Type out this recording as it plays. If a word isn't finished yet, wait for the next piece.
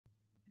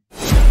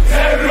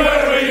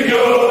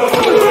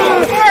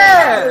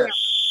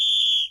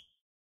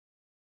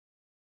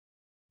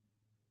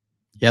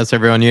Yes,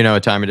 everyone, you know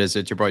what time it is.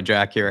 It's your boy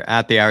Jack here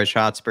at the Irish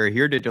Hotspur,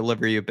 here to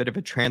deliver you a bit of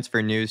a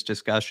transfer news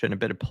discussion, a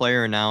bit of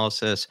player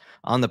analysis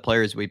on the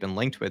players we've been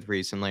linked with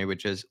recently,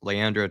 which is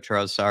Leandro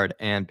Trossard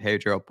and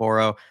Pedro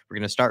Porro. We're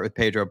going to start with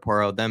Pedro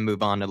Porro, then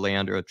move on to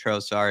Leandro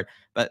Trossard.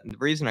 But the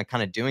reason I'm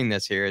kind of doing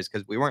this here is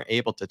because we weren't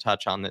able to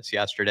touch on this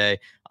yesterday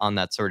on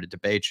that sort of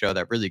debate show,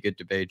 that really good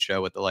debate show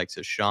with the likes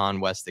of Sean,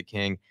 West the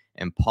King,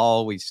 and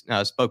Paul. We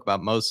spoke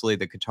about mostly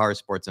the Qatar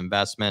sports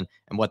investment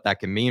and what that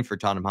can mean for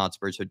Tottenham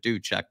Hotspur. So do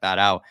check that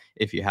out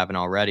if you haven't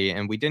already.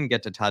 And we didn't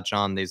get to touch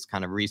on these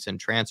kind of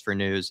recent transfer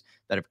news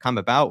that have come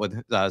about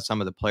with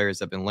some of the players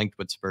that have been linked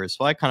with Spurs.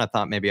 So I kind of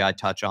thought maybe I'd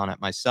touch on it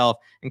myself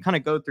and kind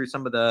of go through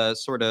some of the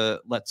sort of,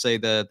 let's say,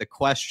 the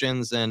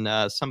questions and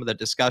some of the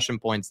discussion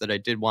points that I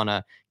did want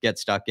to get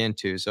stuck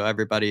into. So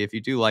everybody, if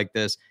you do like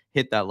this,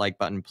 hit that like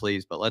button,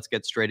 please. But let's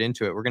get straight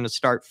into it. We're going to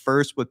start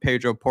first with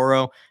Pedro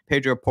Porro.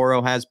 Pedro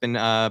Porro has been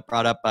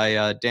brought up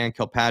by Dan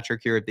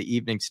Kilpatrick here at the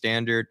Evening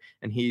Standard,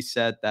 and he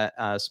said that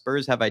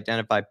Spurs have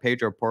identified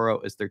Pedro Porro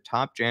as their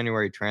top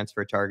January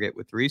transfer target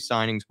with 3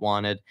 signings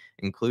wanted,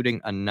 including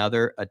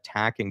another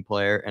attacking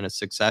player and a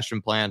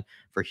succession plan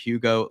for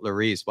Hugo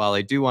Lloris. While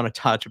I do want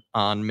to touch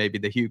on maybe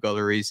the Hugo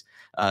Lloris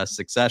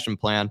succession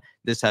plan,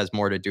 this has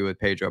more to do with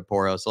Pedro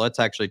Porro. So let's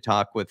actually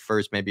talk with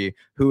first maybe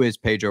who is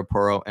Pedro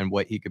Porro and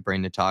what he could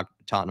bring to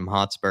Tottenham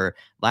Hotspur.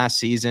 Last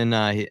season,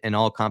 in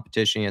all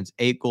competition, he has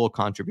 8 goal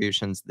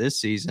contributions. This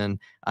season,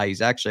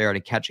 he's actually already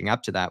catching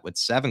up to that with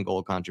 7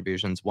 goal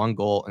contributions, 1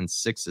 goal and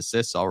 6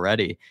 assists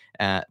already,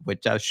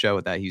 which does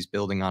show that he's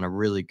building on a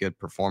really good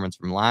performance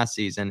from last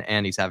season,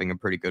 and he's having a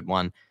pretty good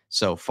one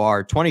so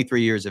far.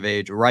 23 years of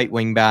age, right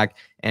wing back,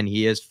 and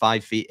he is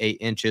 5 feet 8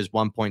 inches,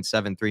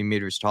 1.73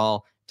 meters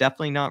tall.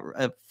 Definitely not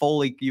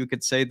fully, you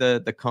could say,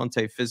 the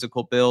Conte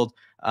physical build,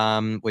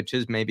 which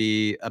is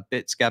maybe a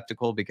bit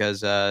skeptical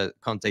because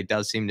Conte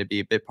does seem to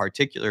be a bit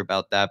particular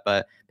about that.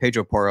 But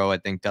Pedro Porro, I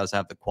think, does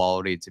have the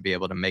quality to be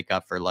able to make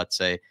up for, let's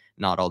say,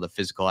 not all the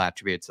physical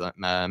attributes that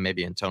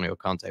maybe Antonio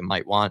Conte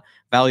might want.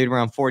 Valued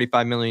around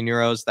 45 million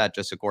euros. That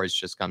just, of course,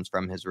 just comes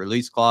from his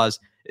release clause,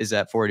 is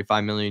at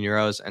 45 million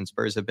euros. And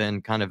Spurs have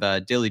been kind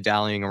of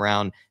dilly-dallying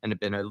around and have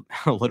been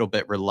a little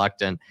bit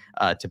reluctant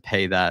to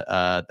pay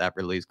that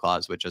release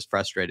clause, which has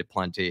frustrated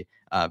plenty,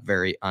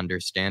 very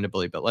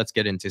understandably. But let's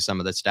get into some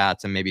of the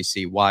stats and maybe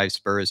see why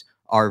Spurs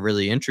are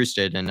really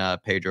interested in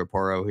Pedro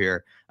Porro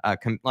here.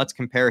 Let's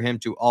compare him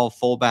to all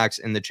fullbacks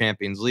in the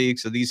Champions League.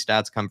 So these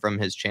stats come from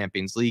his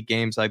Champions League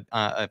games,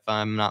 if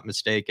I'm not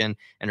mistaken,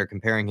 and are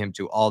comparing him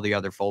to all the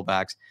other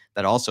fullbacks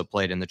that also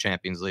played in the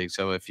Champions League.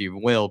 So if you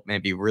will,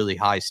 maybe really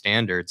high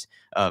standards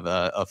of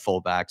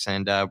fullbacks.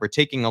 And we're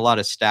taking a lot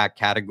of stat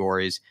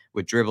categories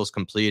with dribbles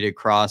completed,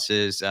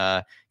 crosses,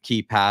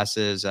 key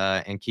passes,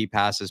 and key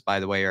passes, by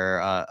the way, are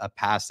a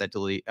pass that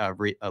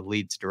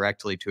leads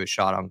directly to a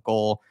shot on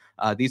goal.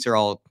 These are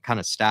all kind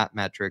of stat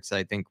metrics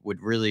I think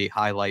would really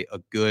highlight a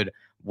good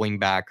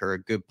wingback or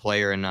a good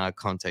player in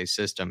Conte's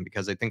system,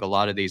 because I think a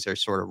lot of these are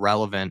sort of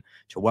relevant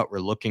to what we're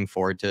looking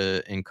forward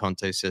to in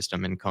Conte's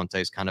system and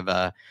Conte's kind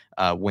of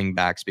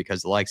wingbacks,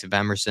 because the likes of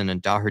Emerson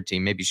and Doherty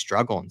maybe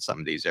struggle in some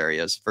of these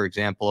areas. For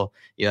example,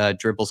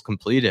 dribbles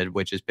completed,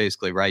 which is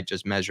basically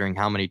just measuring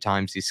how many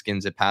times he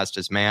skins it past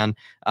his man.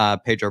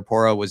 Pedro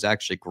Porro was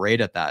actually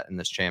great at that in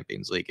this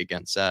Champions League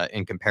against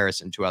in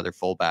comparison to other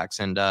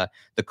fullbacks. And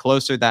the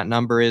closer that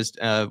number is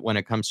when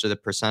it comes to the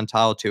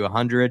percentile to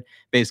 100,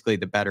 basically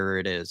the better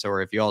it is.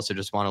 Or if you also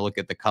just want to look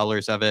at the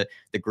colors of it,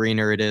 the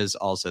greener it is,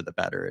 also the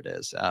better it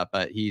is.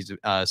 But he's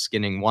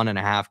skinning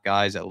 1.5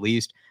 guys at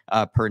least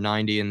per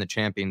 90 in the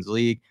Champions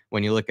League.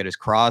 When you look at his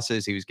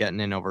crosses, he was getting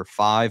in over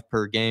 5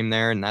 per game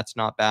there, and that's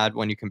not bad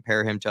when you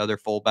compare him to other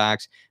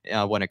fullbacks.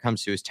 When it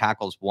comes to his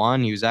tackles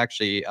won, he was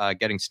actually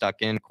getting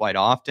stuck in quite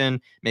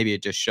often. Maybe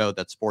it just showed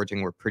that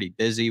Sporting were pretty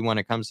busy when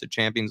it comes to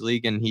Champions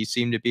League, and he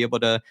seemed to be able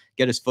to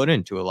get his foot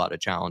into a lot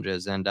of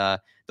challenges. And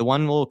the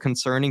one little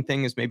concerning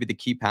thing is maybe the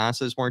key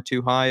passes weren't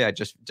too high. I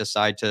just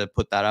decided to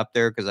put that up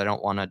there because I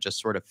don't want to just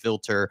sort of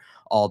filter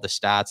all the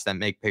stats that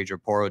make Pedro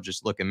Porro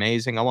just look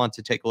amazing. I want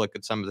to take a look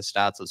at some of the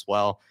stats as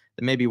well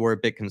that maybe were a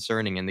bit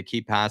concerning. In the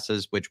key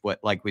passes, which,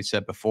 like we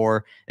said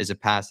before, is a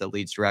pass that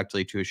leads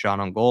directly to a shot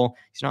on goal.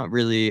 He's not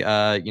really,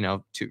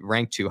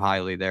 ranked too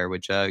highly there,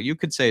 which you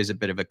could say is a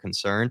bit of a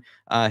concern.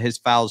 His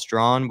fouls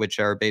drawn, which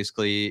are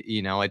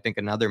basically, I think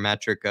another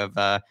metric of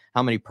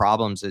how many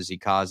problems is he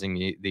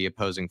causing the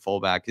opposing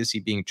fullback. Is he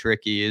being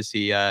tricky? Is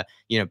he,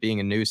 being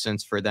a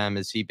nuisance for them?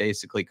 Is he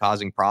basically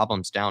causing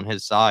problems down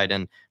his side?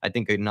 And I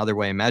think another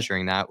way of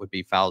measuring that would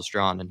be fouls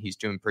drawn, and he's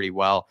doing pretty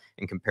well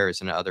in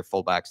comparison to other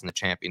fullbacks in the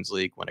Champions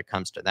League when it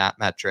comes to that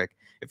metric.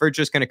 If we're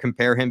just going to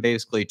compare him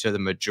basically to the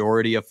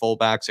majority of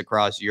fullbacks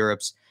across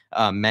Europe's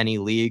many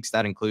leagues,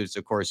 that includes,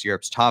 of course,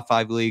 Europe's top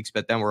 5 leagues,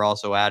 but then we're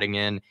also adding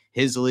in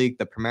his league,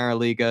 the Primeira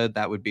Liga,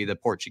 that would be the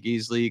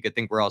Portuguese league. I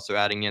think we're also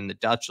adding in the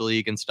Dutch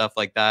league and stuff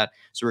like that.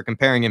 So we're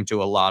comparing him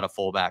to a lot of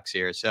fullbacks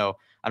here. So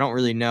I don't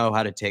really know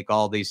how to take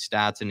all these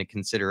stats into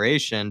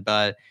consideration,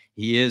 but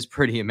he is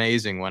pretty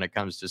amazing when it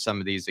comes to some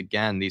of these,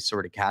 again, these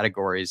sort of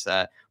categories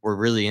that we're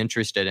really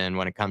interested in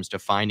when it comes to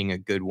finding a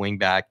good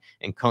wingback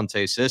in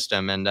Conte's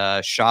system.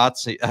 And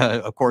shots,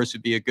 of course,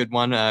 would be a good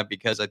one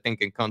because I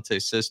think in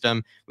Conte's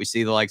system, we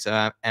see the likes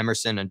of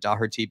Emerson and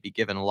Doherty be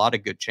given a lot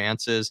of good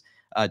chances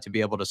to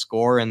be able to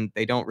score, and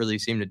they don't really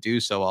seem to do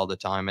so all the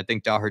time. I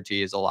think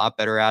Doherty is a lot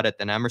better at it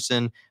than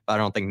Emerson, but I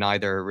don't think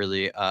neither are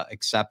really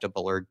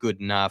acceptable or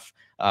good enough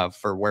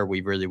for where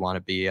we really want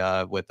to be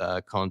with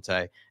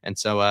Conte. And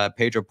so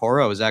Pedro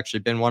Porro has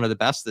actually been one of the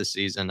best this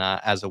season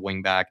as a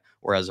wingback,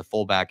 or as a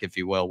fullback, if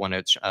you will, when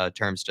it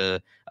terms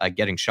to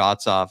getting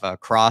shots off.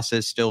 Cross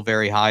is still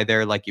very high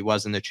there, like he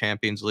was in the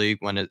Champions League.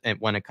 When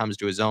it comes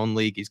to his own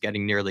league, he's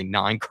getting nearly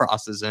 9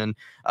 crosses in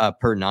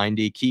per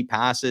 90. Key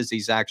passes,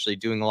 he's actually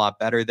doing a lot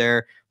better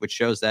there, which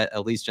shows that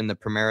at least in the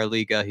Premier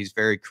League, he's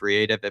very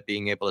creative at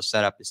being able to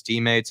set up his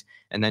teammates.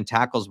 And then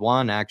tackles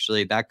won,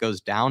 actually, that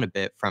goes down a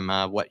bit from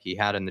what he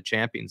had in the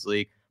Champions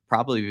League.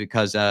 Probably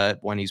because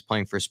when he's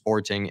playing for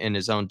Sporting in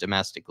his own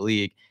domestic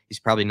league, he's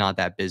probably not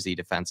that busy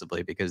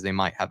defensively because they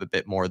might have a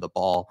bit more of the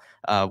ball.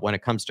 When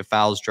it comes to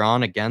fouls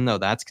drawn, again, though,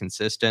 that's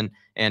consistent,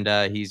 and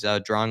he's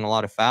drawing a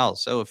lot of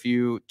fouls. So if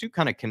you do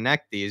kind of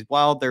connect these,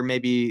 while they're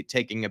maybe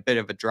taking a bit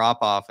of a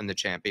drop off in the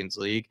Champions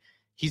League,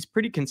 he's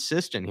pretty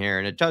consistent here.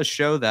 And it does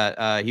show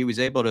that he was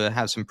able to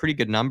have some pretty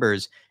good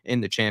numbers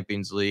in the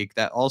Champions League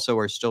that also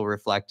are still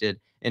reflected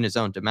in his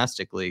own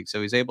domestic league.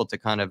 So he's able to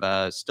kind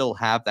of still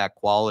have that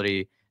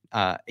quality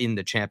in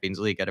the Champions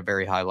League at a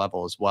very high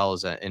level, as well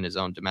as in his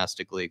own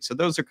domestic league. So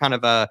those are kind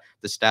of the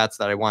stats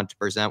that I want to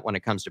present when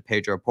it comes to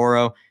Pedro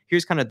Porro.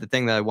 Here's kind of the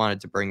thing that I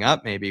wanted to bring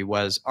up maybe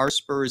was, are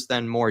Spurs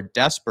then more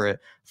desperate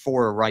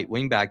for a right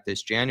wing back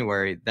this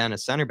January than a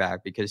center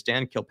back? Because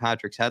Dan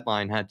Kilpatrick's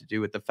headline had to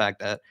do with the fact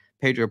that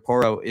Pedro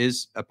Porro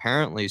is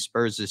apparently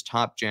Spurs'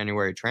 top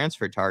January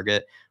transfer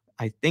target.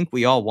 I think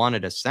we all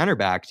wanted a center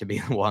back to be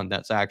the one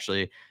that's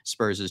actually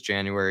Spurs'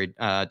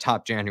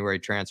 top January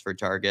transfer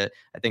target.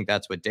 I think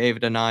that's what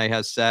David and I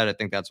has said. I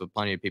think that's what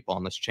plenty of people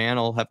on this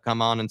channel have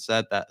come on and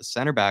said, that a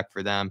center back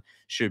for them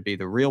should be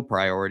the real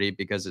priority,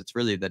 because it's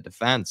really the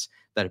defense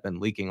that have been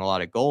leaking a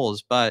lot of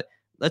goals. But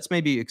let's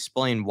maybe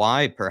explain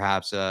why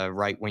perhaps a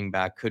right wing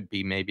back could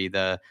be maybe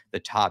the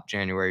top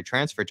January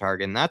transfer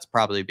target. And that's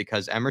probably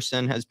because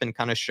Emerson has been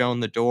kind of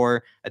shown the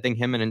door. I think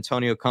him and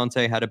Antonio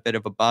Conte had a bit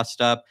of a bust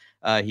up.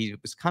 He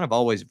was kind of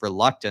always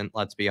reluctant,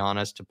 let's be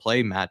honest, to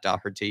play Matt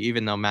Doherty,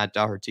 even though Matt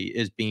Doherty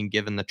is being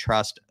given the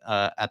trust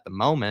at the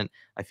moment.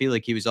 I feel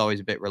like he was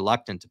always a bit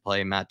reluctant to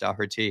play Matt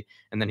Doherty,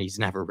 and then he's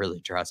never really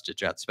trusted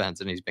Jet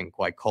Spence, and he's been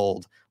quite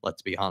cold,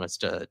 let's be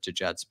honest, to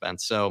Jet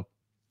Spence. So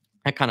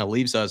that kind of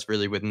leaves us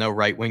really with no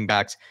right wing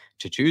backs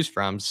to choose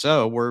from.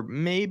 So we're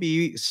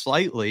maybe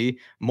slightly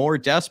more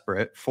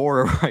desperate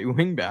for a right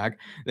wing back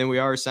than we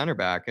are a center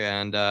back.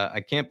 And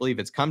I can't believe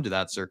it's come to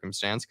that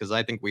circumstance, because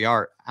I think we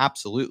are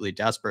absolutely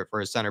desperate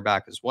for a center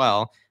back as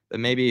well.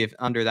 But maybe if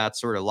under that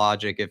sort of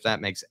logic, if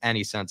that makes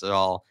any sense at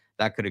all,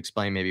 that could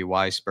explain maybe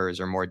why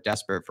Spurs are more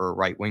desperate for a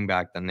right wing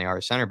back than they are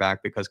a center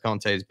back, because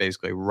Conte has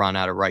basically run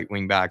out of right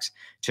wing backs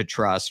to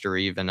trust or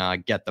even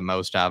get the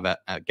most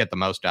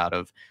out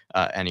of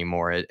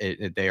anymore.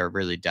 They are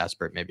really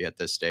desperate maybe at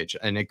this stage,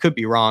 and it could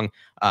be wrong,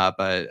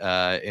 but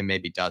it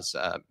maybe does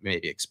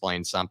maybe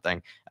explain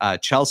something.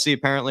 Chelsea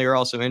apparently are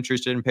also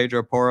interested in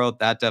Pedro Porro.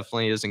 That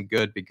definitely isn't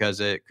good, because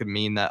it could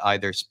mean that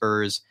either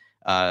Spurs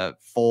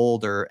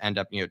fold or end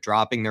up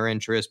dropping their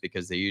interest,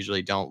 because they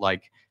usually don't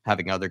like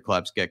having other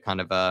clubs get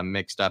kind of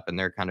mixed up in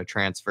their kind of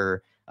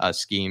transfer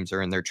schemes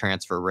or in their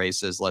transfer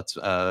races,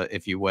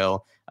 if you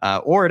will.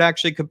 Or it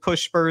actually could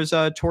push Spurs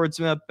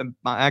towards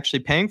actually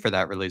paying for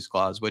that release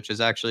clause, which is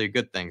actually a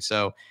good thing.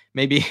 So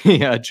maybe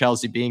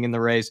Chelsea being in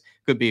the race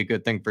could be a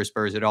good thing for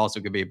Spurs. It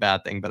also could be a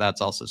bad thing, but that's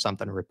also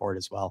something to report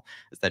as well,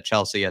 is that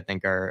Chelsea, I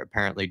think, are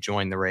apparently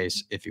joined the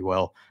race, if you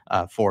will,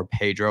 for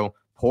Pedro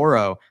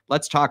Porro.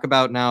 Let's talk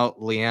about now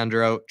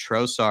Leandro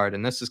Trossard.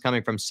 And this is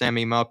coming from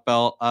Sammy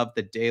Mokbel of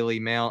the Daily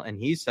Mail. And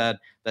he said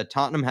that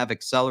Tottenham have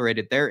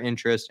accelerated their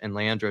interest in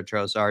Leandro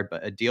Trossard,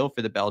 but a deal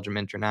for the Belgium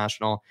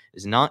international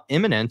is not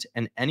imminent,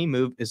 and any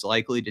move is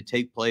likely to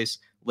take place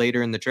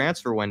later in the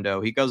transfer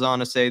window. He goes on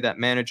to say that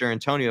manager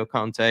Antonio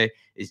Conte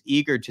is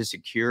eager to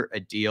secure a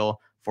deal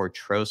for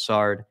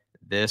Trossard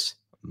this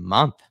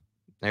month.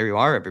 There you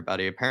are,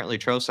 everybody. Apparently,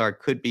 Trossard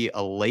could be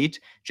a late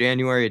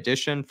January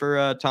addition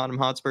for Tottenham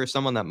Hotspur,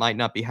 someone that might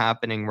not be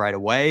happening right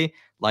away,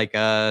 like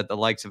the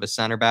likes of a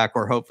center back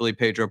or hopefully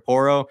Pedro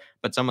Porro,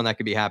 but someone that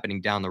could be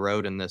happening down the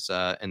road in this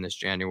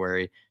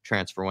January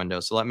transfer window.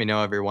 So let me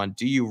know, everyone.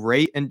 Do you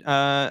rate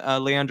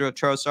Leandro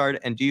Trossard,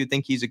 and do you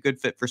think he's a good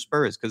fit for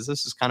Spurs? Because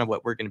this is kind of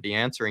what we're going to be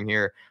answering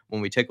here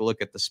when we take a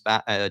look at the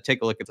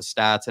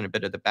stats and a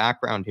bit of the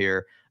background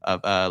here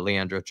of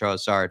Leandro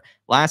Trossard.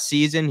 Last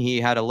season, he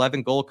had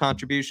 11 goal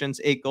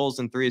contributions, 8 goals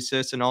and 3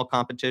 assists in all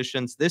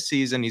competitions. This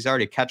season, he's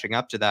already catching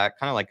up to that,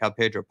 kind of like how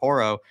Pedro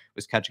Porro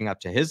was catching up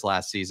to his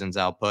last season's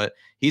output.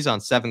 He's on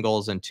 7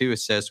 goals and 2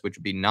 assists, which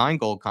would be 9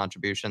 goal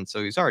contributions.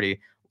 So he's already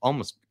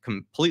almost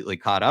completely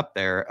caught up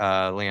there,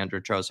 Leandro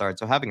Trossard.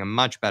 So having a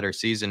much better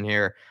season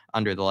here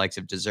under the likes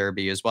of De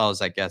Zerbi, as well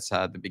as I guess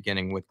the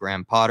beginning with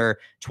Graham Potter.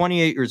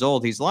 28 years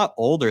old. He's a lot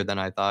older than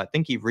I thought. I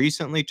think he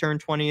recently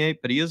turned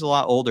 28, but he is a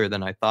lot older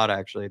than I thought,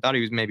 actually. I thought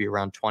he was maybe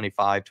around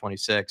 25,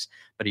 26,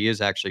 but he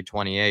is actually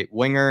 28.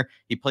 Winger,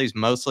 he plays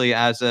mostly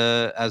as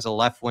a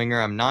left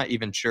winger. I'm not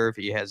even sure if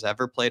he has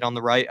ever played on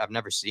the right. I've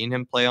never seen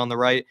him play on the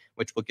right,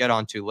 which we'll get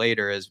onto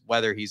later, is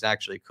whether he's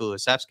actually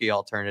Kulusevski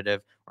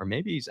alternative or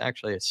maybe he's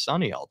actually a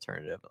Sonny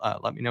alternative.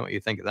 Let me know what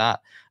you think of that.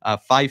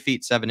 5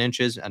 feet 7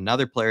 inches.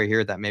 Another player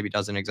here that maybe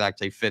doesn't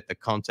exactly fit the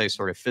Conte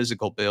sort of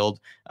physical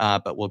build,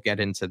 but we'll get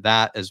into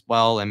that as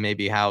well, and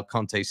maybe how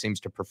Conte seems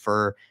to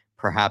prefer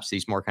perhaps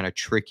these more kind of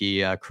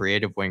tricky,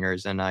 creative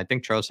wingers. And I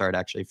think Trossard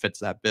actually fits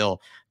that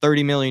bill.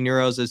 30 million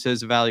euros is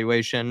his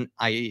evaluation.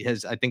 I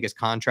think his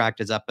contract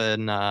is up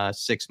in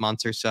 6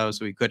 months or so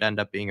he could end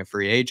up being a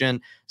free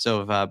agent.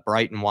 So if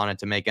Brighton wanted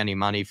to make any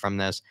money from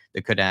this,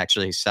 they could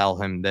actually sell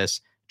him this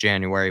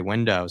January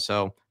window.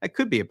 So it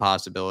could be a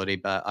possibility,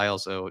 but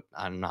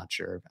I'm not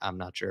sure. I'm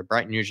not sure.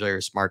 Brighton usually are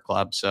a smart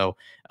club, so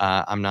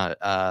I'm not.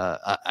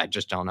 I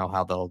just don't know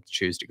how they'll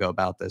choose to go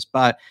about this.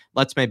 But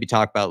let's maybe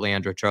talk about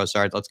Leandro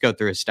Trossard. Let's go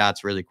through his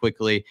stats really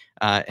quickly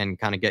and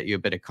kind of get you a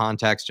bit of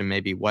context and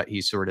maybe what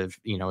he sort of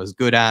is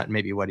good at, and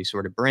maybe what he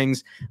sort of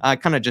brings.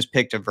 Kind of just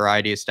picked a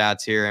variety of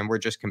stats here, and we're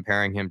just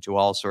comparing him to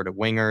all sort of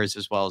wingers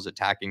as well as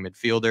attacking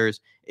midfielders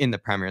in the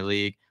Premier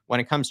League. When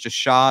it comes to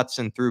shots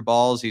and through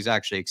balls, he's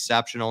actually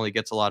exceptional. He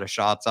gets a lot of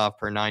shots off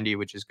per 90,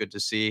 which is good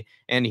to see.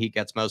 And he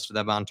gets most of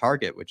them on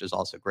target, which is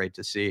also great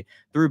to see.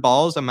 Through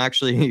balls, I'm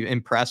actually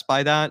impressed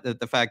by that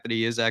the fact that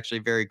he is actually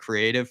very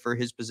creative for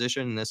his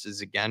position. And this is,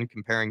 again,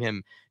 comparing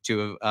him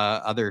to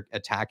other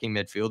attacking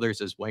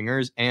midfielders as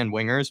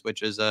wingers,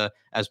 which is,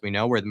 as we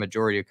know, where the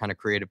majority of kind of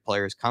creative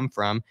players come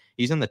from.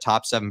 He's in the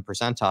top 7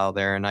 percentile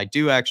there. And I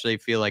do actually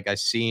feel like I've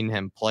seen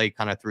him play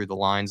kind of through the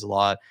lines a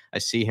lot. I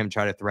see him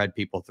try to thread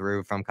people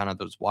through from kind of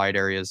those wide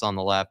areas on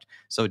the left.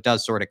 So it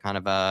does sort of kind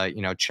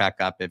of check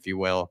up, if you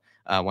will,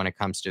 when it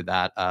comes to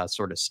that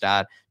sort of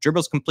stat.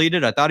 Dribbles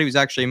completed, I thought he was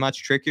actually a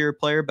much trickier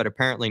player, but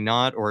apparently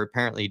not, or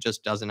apparently he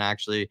just doesn't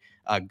actually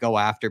go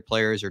after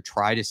players or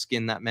try to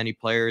skin that many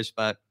players.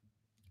 But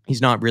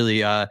he's not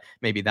really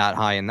maybe that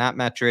high in that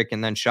metric.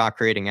 And then shot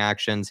creating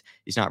actions,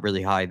 he's not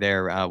really high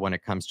there when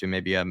it comes to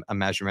maybe a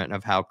measurement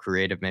of how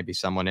creative maybe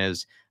someone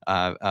is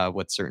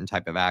with certain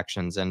type of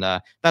actions. And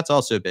that's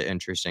also a bit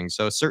interesting.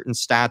 So certain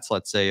stats,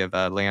 let's say, of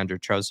Leandro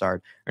Trossard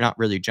are not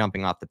really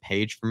jumping off the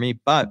page for me.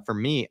 But for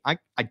me, I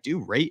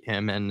do rate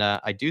him, and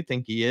I do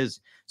think he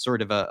is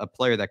sort of a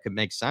player that could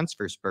make sense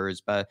for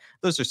Spurs. But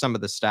those are some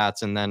of the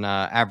stats. And then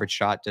average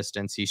shot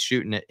distance, he's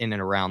shooting it in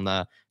and around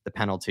the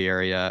penalty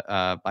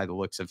area by the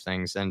looks of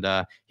things. And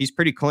he's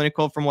pretty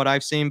clinical from what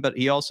I've seen, but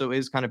he also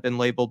is kind of been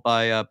labeled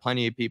by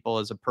plenty of people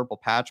as a purple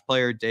patch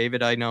player.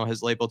 David, I know,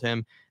 has labeled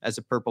him as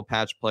a purple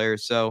patch player.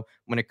 So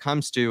when it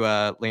comes to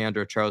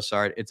Leandro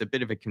Trossard, it's a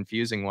bit of a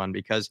confusing one,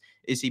 because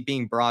is he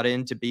being brought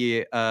in to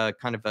be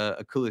kind of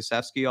a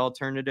Kulusevski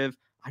alternative?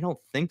 I don't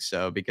think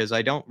so, because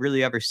I don't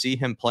really ever see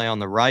him play on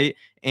the right.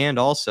 And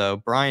also,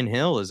 Brian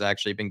Hill has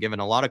actually been given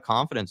a lot of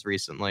confidence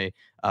recently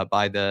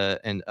by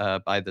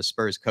the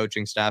Spurs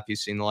coaching staff. You've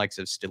seen the likes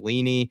of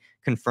Stellini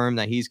confirm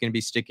that he's going to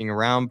be sticking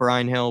around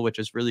Brian Hill, which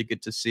is really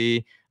good to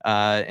see.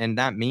 And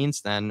that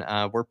means then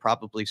we're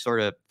probably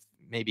sort of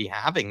maybe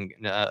having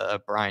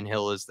Brian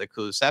Hill as the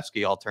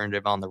Kulusevski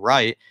alternative on the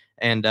right.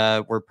 And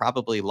we're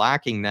probably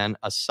lacking then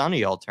a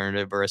Sonny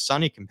alternative or a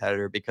Sonny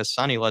competitor, because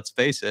Sonny, let's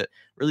face it,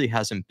 really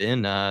hasn't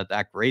been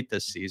that great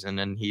this season.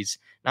 And he's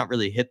not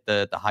really hit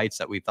the heights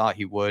that we thought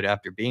he would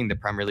after being the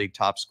Premier League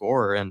top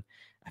scorer. And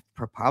I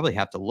probably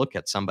have to look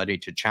at somebody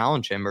to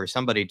challenge him, or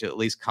somebody to at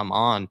least come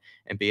on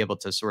and be able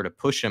to sort of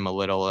push him a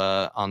little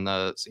on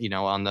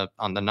the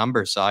on the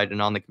number side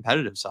and on the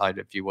competitive side,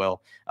 if you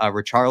will.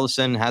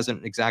 Richarlison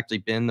hasn't exactly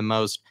been the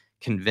most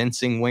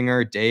convincing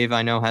winger. Dave,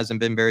 I know, hasn't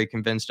been very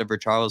convinced of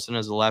Richarlison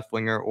as a left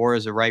winger or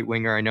as a right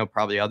winger. I know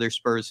probably other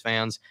Spurs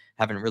fans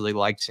haven't really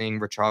liked seeing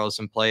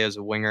Richarlison play as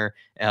a winger.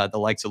 The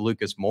likes of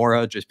Lucas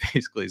Moura just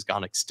basically has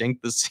gone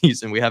extinct this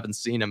season. We haven't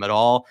seen him at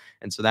all.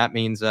 And so that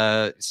means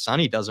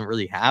Sonny doesn't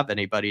really have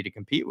anybody to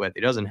compete with.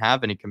 He doesn't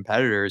have any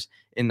competitors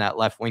in that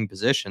left wing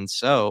position.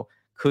 So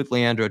could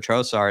Leandro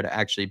Trossard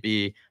actually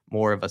be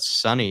more of a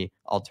Sonny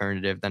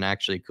alternative than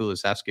actually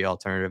Kulusevski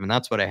alternative? And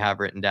that's what I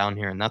have written down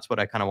here. And that's what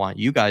I kind of want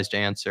you guys to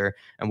answer.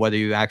 And whether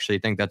you actually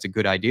think that's a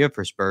good idea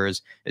for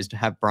Spurs is to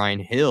have Brian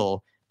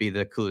Hill be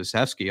the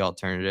Kulusevski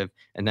alternative.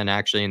 And then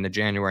actually in the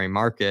January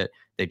market,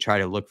 they try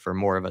to look for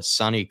more of a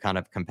Sonny kind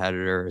of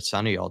competitor or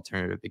Sonny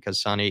alternative,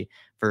 because Sonny,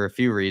 for a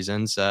few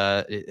reasons,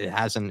 it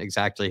hasn't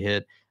exactly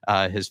hit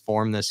his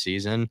form this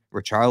season.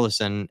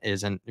 Richarlison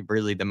isn't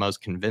really the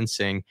most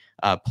convincing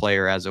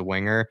player as a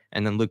winger.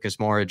 And then Lucas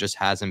Moura just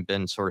hasn't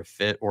been sort of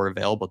fit or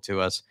available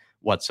to us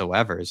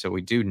whatsoever. So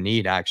we do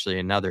need actually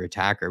another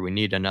attacker. We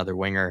need another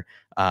winger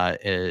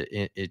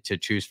to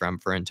choose from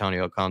for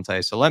Antonio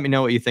Conte. So let me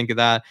know what you think of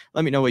that.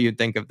 Let me know what you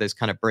think of this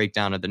kind of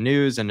breakdown of the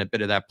news and a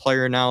bit of that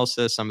player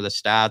analysis, some of the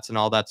stats and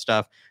all that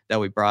stuff that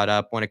we brought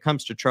up. When it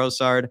comes to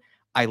Trossard,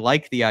 I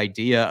like the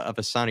idea of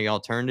a Sonny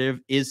alternative.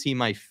 Is he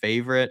my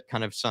favorite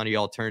kind of Sonny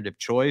alternative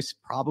choice?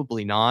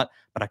 Probably not,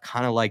 but I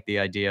kind of like the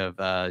idea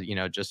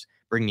of, just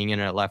bringing in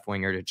a left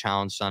winger to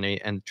challenge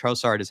Sonny. And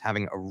Trossard is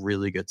having a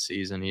really good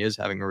season. He is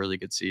having a really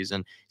good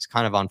season. He's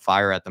kind of on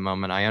fire at the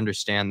moment. I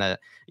understand that,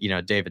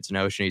 David's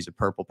notion he's a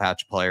purple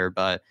patch player,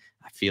 but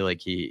I feel like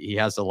he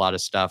has a lot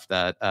of stuff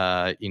that,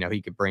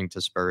 he could bring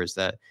to Spurs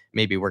that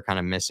maybe we're kind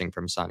of missing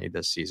from Sonny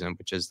this season,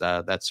 which is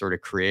that sort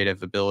of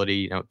creative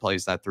ability,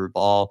 plays that through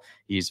ball.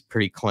 He's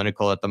pretty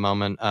clinical at the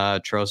moment.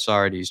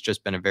 Trossard, he's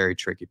just been a very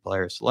tricky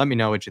player. So let me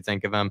know what you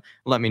think of him.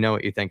 Let me know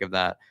what you think of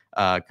that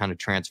kind of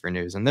transfer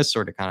news and this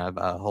sort of kind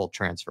of whole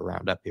transfer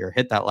roundup here.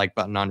 Hit that like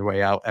button on your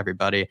way out,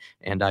 everybody.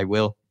 And I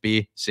will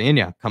be seeing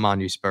you. Come on,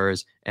 you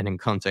Spurs. And in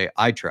Conte,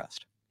 I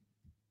trust.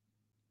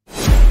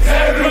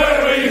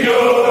 Everywhere we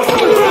go!